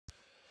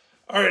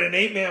All right, in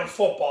 8-man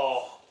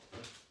football,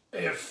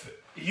 if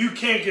you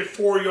can't get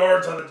 4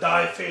 yards on a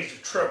dive phase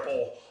of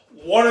triple,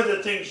 one of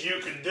the things you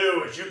can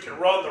do is you can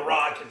run the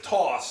rocket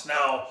toss.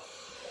 Now,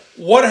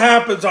 what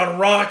happens on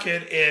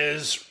rocket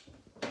is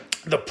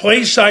the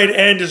play side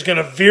end is going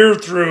to veer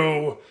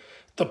through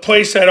the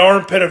play side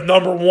armpit of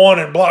number one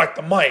and block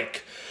the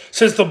mic.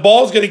 Since the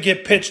ball's going to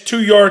get pitched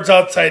 2 yards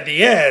outside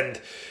the end,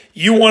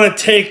 you want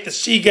to take the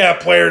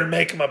C-gap player and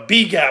make him a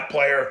B-gap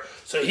player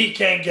so he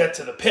can't get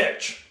to the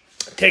pitch.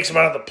 It takes him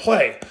out of the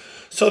play.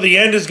 So the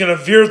end is going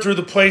to veer through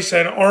the play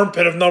side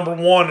armpit of number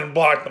one and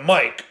block the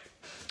mic.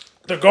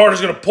 The guard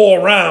is going to pull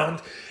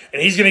around,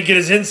 and he's going to get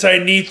his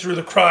inside knee through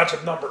the crotch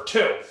of number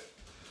two.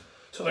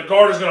 So the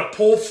guard is going to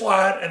pull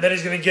flat, and then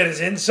he's going to get his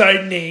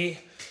inside knee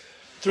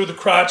through the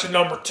crotch of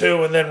number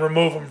two and then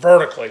remove him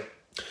vertically.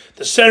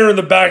 The center and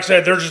the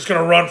backside, they're just going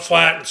to run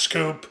flat and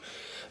scoop.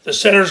 The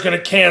center is going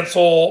to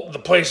cancel the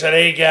play side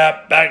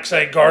A-gap.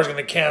 Backside guard is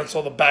going to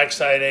cancel the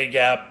backside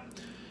A-gap.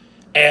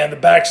 And the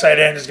backside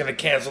end is going to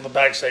cancel the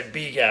backside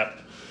B-gap.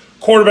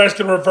 Quarterback's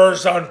going to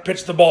reverse out and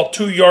pitch the ball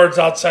 2 yards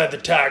outside the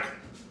tackle.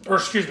 Or,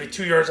 2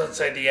 yards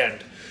outside the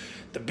end.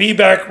 The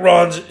B-back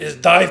runs his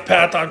dive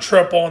path on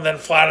triple and then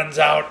flattens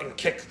out and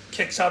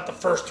kicks out the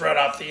first thread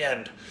off the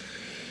end.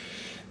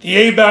 The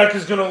A-back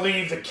is going to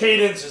leave. The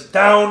cadence is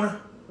down,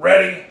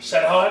 ready,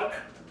 set, hut.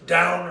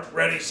 Down,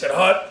 ready, set,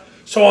 hut.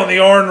 So on the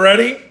R and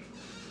ready,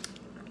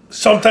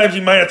 sometimes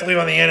you might have to leave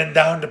on the in and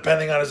down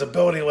depending on his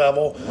ability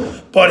level,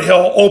 but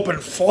he'll open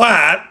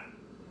flat,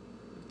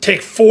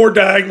 take 4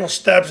 diagonal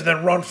steps, and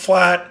then run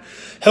flat.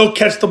 He'll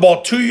catch the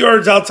ball 2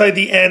 yards outside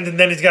the end, and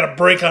then he's got to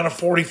break on a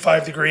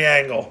 45-degree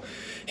angle.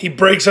 He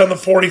breaks on the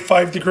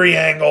 45-degree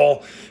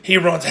angle. He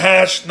runs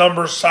hash,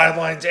 numbers,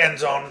 sidelines, end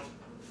zone,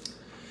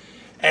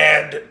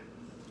 and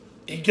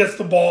he gets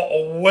the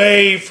ball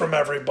away from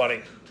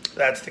everybody.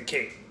 That's the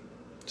key.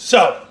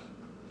 So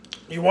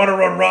you want to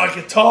run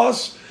rocket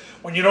toss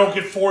when you don't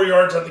get 4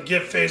 yards on the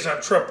give phase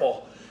on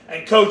triple.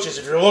 And coaches,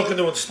 if you're looking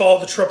to install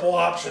the triple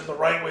option the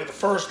right way the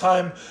first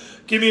time,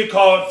 give me a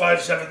call at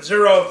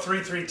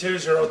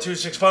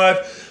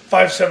 570-332-0265,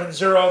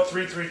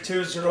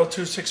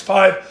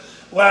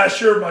 570-332-0265.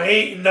 Last year, my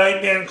 8- and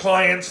 9-man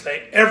clients,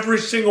 every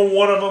single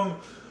one of them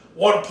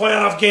won a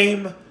playoff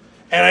game,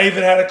 and I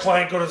even had a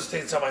client go to the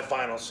state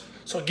semifinals.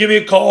 So give me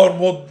a call, and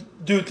we'll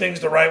do things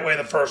the right way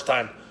the first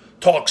time.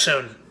 Talk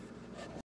soon.